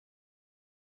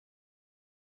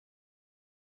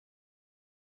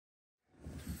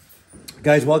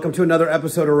Guys, welcome to another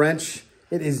episode of Rennch.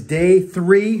 It is day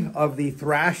 3 of the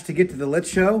thrash to get to the Lit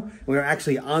Show. We're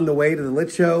actually on the way to the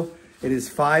Lit Show. It is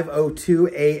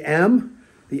 5:02 a.m.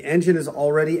 The engine is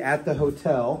already at the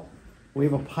hotel. We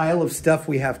have a pile of stuff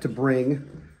we have to bring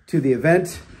to the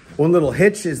event. One little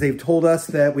hitch is they've told us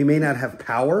that we may not have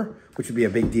power, which would be a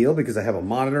big deal because I have a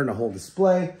monitor and a whole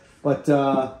display. But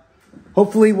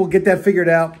hopefully we'll get that figured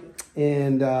out.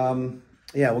 And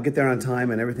yeah, we'll get there on time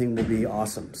and everything will be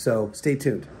awesome. So stay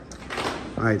tuned.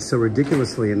 All right, so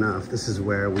ridiculously enough, this is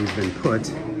where we've been put,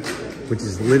 which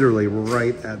is literally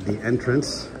right at the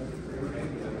entrance.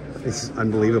 It's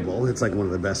unbelievable. It's like one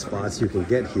of the best spots you can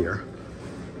get here.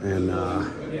 And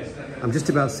I'm just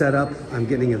about set up. I'm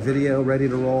getting a video ready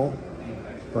to roll,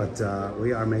 but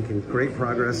we are making great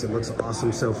progress. It looks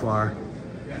awesome so far.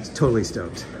 It's totally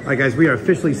stoked. All right, guys, we are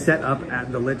officially set up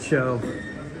at the Lit Show.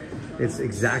 It's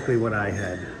exactly what I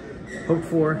had hoped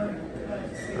for.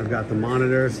 I've got the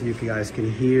monitor so you guys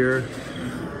can hear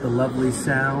the lovely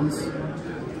sounds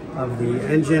of the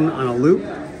engine on a loop.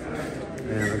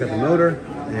 And I've got the motor,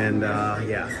 and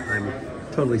yeah, I'm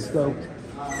totally stoked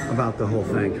about the whole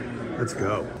thing. Let's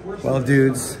go. Well,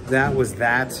 dudes, that was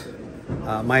that.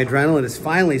 My adrenaline is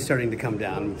finally starting to come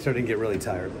down. I'm starting to get really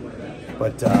tired.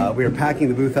 But we are packing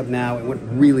the booth up now. It went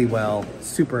really well.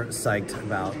 Super psyched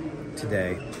about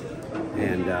today.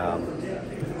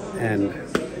 And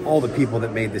all the people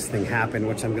that made this thing happen,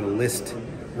 which I'm gonna list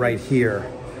right here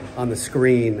on the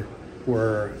screen,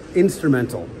 were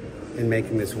instrumental in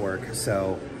making this work.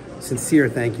 So sincere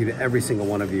thank you to every single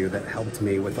one of you that helped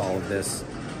me with all of this.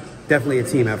 Definitely a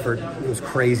team effort. It was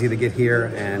crazy to get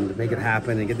here and make it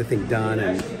happen and get the thing done,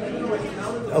 and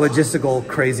a logistical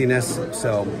craziness.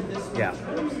 So yeah,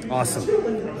 awesome.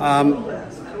 I'm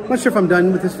not sure if I'm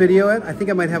done with this video yet. I think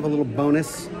I might have a little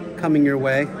bonus coming your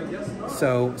way.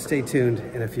 So stay tuned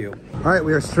in a few. All right,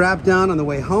 we are strapped down on the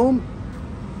way home.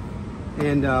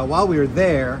 And while we were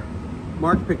there,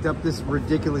 Mark picked up this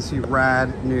ridiculously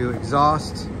rad new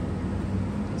exhaust.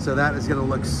 So that is gonna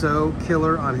look so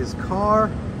killer on his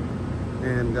car.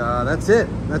 And that's it.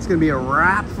 That's gonna be a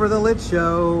wrap for the Lit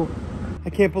Show. I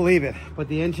can't believe it, but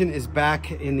the engine is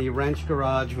back in the Rennch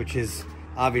garage, which is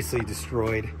obviously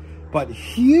destroyed. But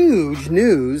huge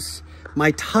news, my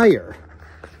tire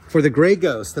for the Grey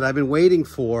Ghost that I've been waiting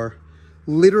for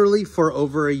literally for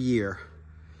over a year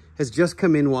has just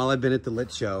come in while I've been at the Lit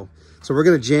Show. So we're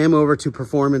gonna jam over to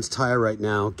Performance Tire right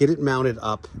now, get it mounted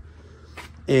up,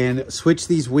 and switch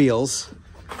these wheels.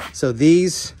 So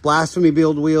these Blasphemy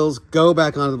Build wheels go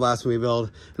back onto the Blasphemy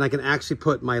Build, and I can actually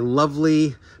put my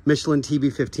lovely Michelin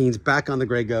TB15s back on the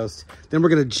Grey Ghost. Then we're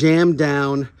gonna jam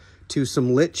down to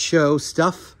some Lit Show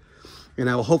stuff, and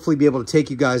I will hopefully be able to take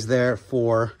you guys there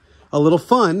for a little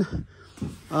fun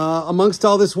amongst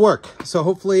all this work. So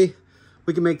hopefully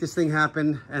we can make this thing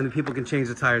happen and the people can change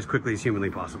the tires quickly as humanly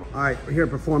possible. All right, we're here at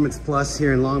Performance Plus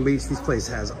here in Long Beach. This place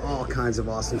has all kinds of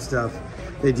awesome stuff.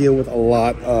 They deal with a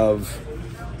lot of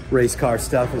race car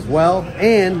stuff as well.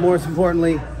 And more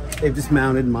importantly, they've just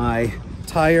mounted my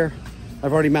tire.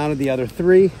 I've already mounted the other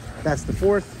 3. That's the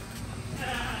 4th.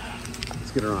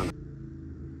 Let's get her on.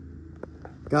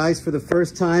 Guys, for the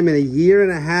first time in a year and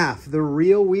a half, the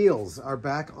real wheels are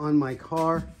back on my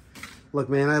car. Look,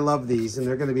 man, I love these, and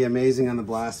they're gonna be amazing on the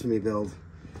Blasphemy Build.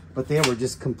 But they were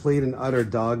just complete and utter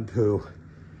dog poo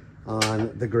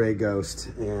on the Grey Ghost.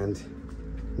 And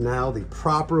now the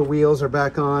proper wheels are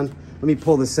back on. Let me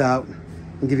pull this out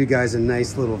and give you guys a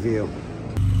nice little view.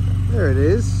 There it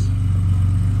is.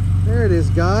 There it is,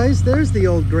 guys. There's the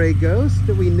old Grey Ghost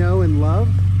that we know and love.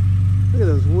 Look at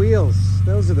those wheels.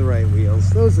 Those are the right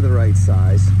wheels. Those are the right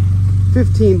size.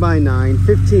 15 by 9,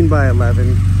 15 by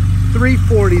 11,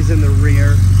 340s in the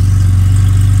rear.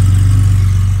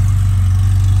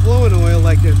 Blowing oil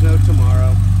like there's no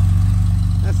tomorrow.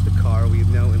 That's the car we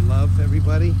know and love,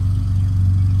 everybody.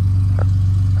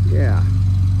 Yeah.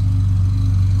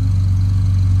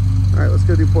 All right, let's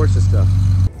go do Porsche stuff.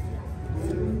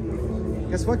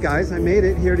 Guess what, guys? I made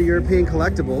it here to European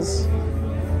Collectibles,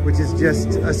 which is just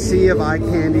a sea of eye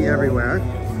candy everywhere.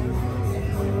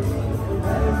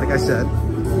 Like I said,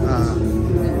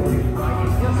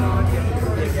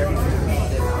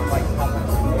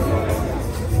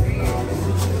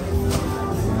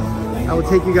 I will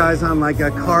take you guys on like a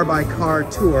car-by-car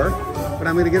tour, but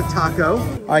I'm gonna get a taco.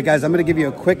 All right, guys, I'm gonna give you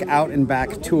a quick out and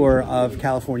back tour of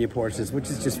California Porsches,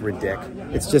 which is just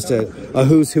ridiculous. It's just a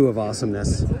who's who of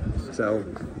awesomeness. So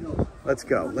let's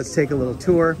go. Let's take a little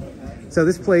tour. So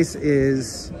this place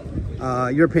is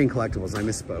European Collectibles. I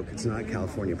misspoke. It's not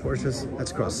California Porsches.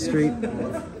 That's across the street.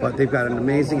 But they've got an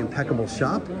amazing, impeccable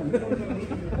shop.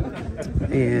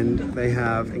 And they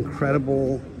have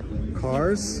incredible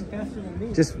cars,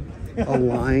 just a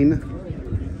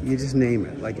line, you just name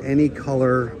it. Like any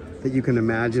color that you can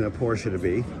imagine a Porsche to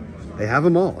be, they have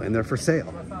them all and they're for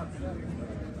sale.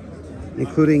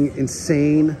 Including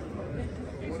insane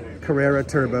Carrera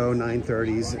Turbo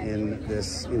 930s in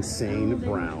this insane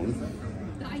brown.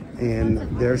 And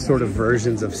they're sort of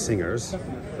versions of Singers,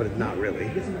 but not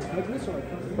really.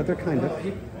 But they're kind of.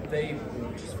 They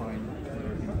just fine.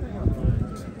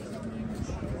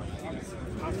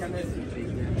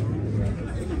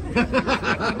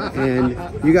 And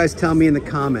you guys tell me in the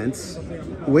comments,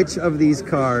 which of these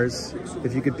cars,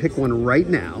 if you could pick one right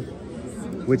now,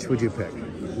 which would you pick?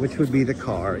 Which would be the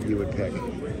car you would pick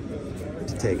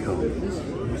to take home?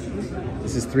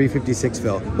 This is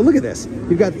 356ville. But look at this.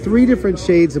 You've got 3 different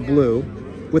shades of blue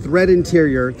with red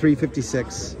interior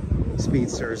 356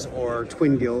 Speedsters or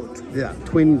twin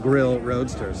grill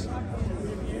Roadsters.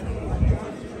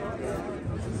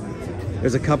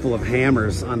 There's a couple of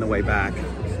Hammers on the way back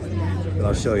that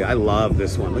I'll show you. I love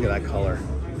this one. Look at that color.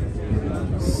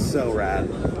 So rad.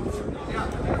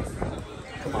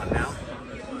 Come on now.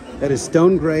 That is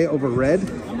stone gray over red.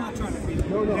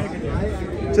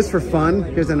 Just for fun,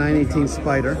 here's a 918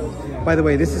 Spider. By the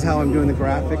way, this is how I'm doing the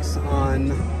graphics on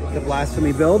the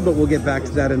Blasphemy Build, but we'll get back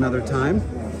to that another time.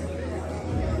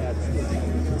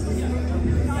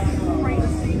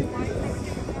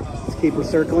 Let's keep her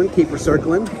circling, keep her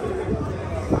circling.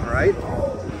 All right.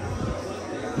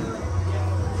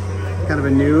 Kind of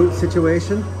a new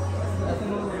situation.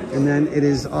 And then it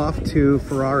is off to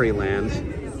Ferrari land.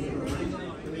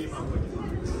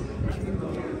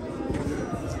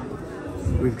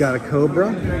 We've got a Cobra,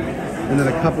 and then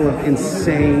a couple of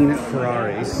insane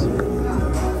Ferraris. Look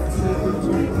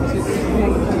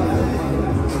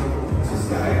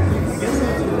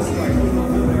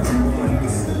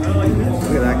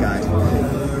at that guy.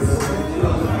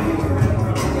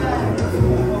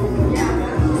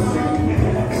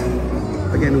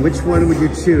 Again, which one would you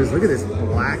choose? Look at this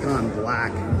black on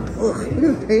black. Ugh, look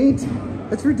at the paint.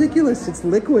 That's ridiculous. It's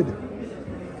liquid.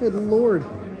 Good Lord.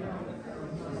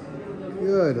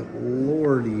 Good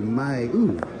lordy my.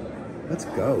 Ooh, let's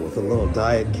go with a little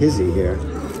Diet Kizzy here.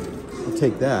 I'll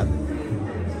take that.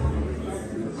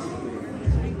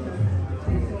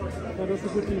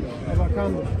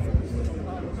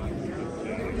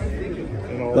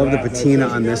 Love the patina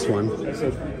on this one.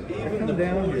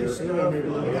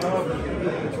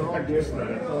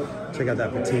 Check out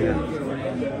that patina.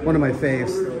 One of my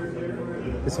faves.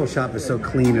 This whole shop is so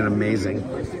clean and amazing.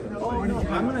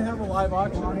 I'm gonna have a live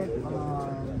auction.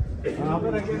 It's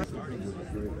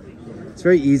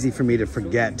very easy for me to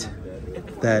forget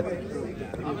that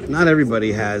not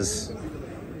everybody has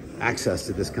access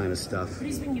to this kind of stuff.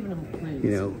 You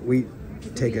know, we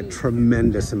take a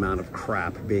tremendous amount of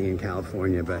crap being in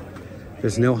California, but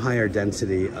there's no higher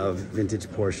density of vintage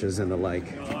Porsches and the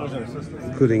like,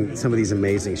 including some of these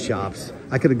amazing shops.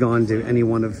 I could have gone to any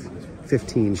one of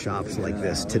 15 shops like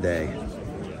this today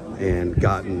and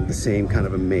gotten the same kind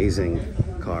of amazing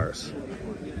cars.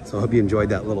 So I hope you enjoyed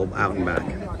that little out and back.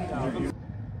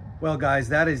 Well guys,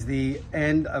 that is the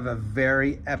end of a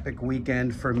very epic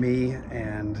weekend for me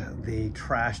and the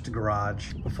trashed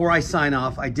garage. Before I sign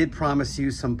off, I did promise you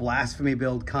some Blasphemy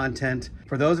Build content.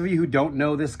 For those of you who don't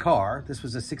know this car, this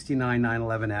was a 69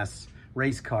 911S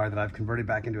race car that I've converted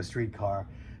back into a street car,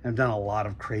 and I've done a lot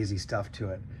of crazy stuff to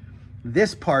it.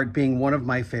 This part being one of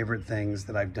my favorite things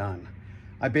that I've done.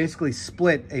 I basically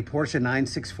split a Porsche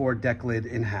 964 deck lid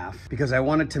in half because I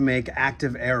wanted to make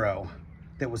Active Aero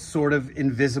that was sort of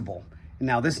invisible.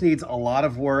 Now this needs a lot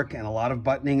of work and a lot of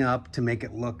buttoning up to make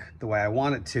it look the way I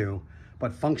want it to,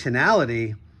 but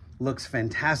functionality looks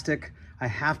fantastic. I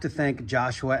have to thank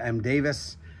Joshua M.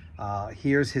 Davis.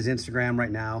 Here's his Instagram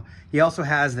right now. He also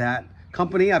has that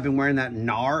company. I've been wearing that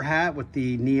NAR hat with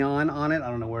the neon on it. I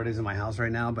don't know where it is in my house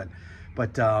right now, but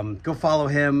go follow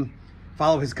him.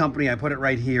 Follow his company. I put it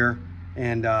right here,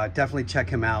 and definitely check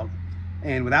him out.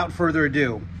 And without further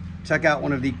ado, check out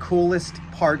one of the coolest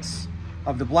parts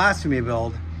of the Blasphemy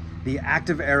Build, the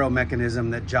Active Aero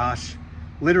mechanism that Josh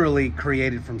literally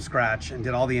created from scratch and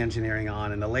did all the engineering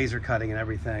on, and the laser cutting and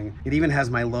everything. It even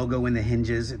has my logo in the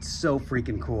hinges. It's so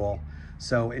freaking cool.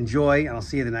 So enjoy, and I'll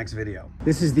see you in the next video.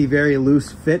 This is the very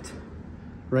loose fit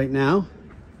right now,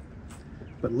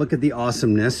 but look at the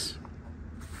awesomeness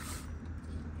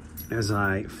as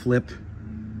I flip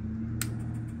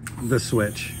the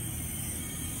switch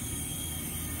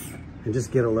and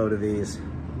just get a load of these.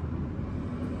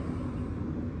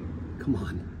 Come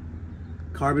on.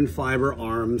 Carbon fiber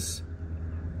arms,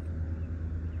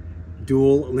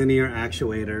 dual linear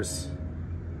actuators,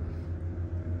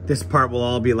 This part will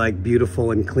all be like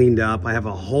beautiful and cleaned up. I have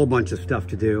a whole bunch of stuff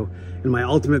to do. And my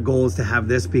ultimate goal is to have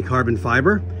this be carbon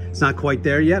fiber. It's not quite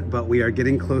there yet, but we are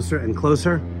getting closer and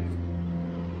closer.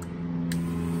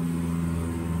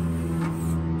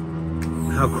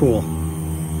 How cool.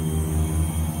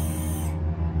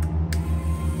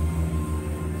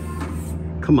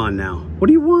 Come on now. What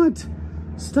do you want?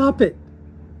 Stop it.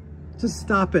 Just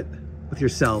stop it with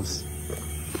yourselves.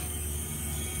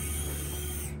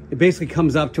 It basically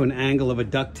comes up to an angle of a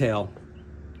ducktail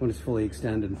when it's fully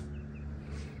extended.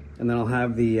 And then I'll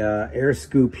have the air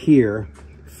scoop here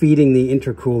feeding the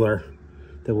intercooler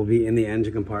that will be in the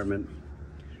engine compartment.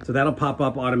 So that'll pop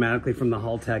up automatically from the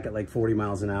hull tech at like 40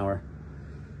 miles an hour.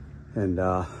 And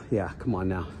yeah, come on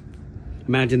now.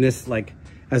 Imagine this like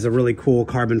as a really cool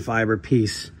carbon fiber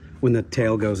piece when the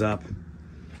tail goes up.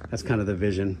 That's kind of the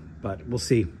vision, but we'll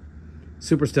see.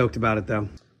 Super stoked about it though.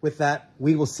 With that,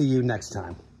 we will see you next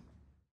time.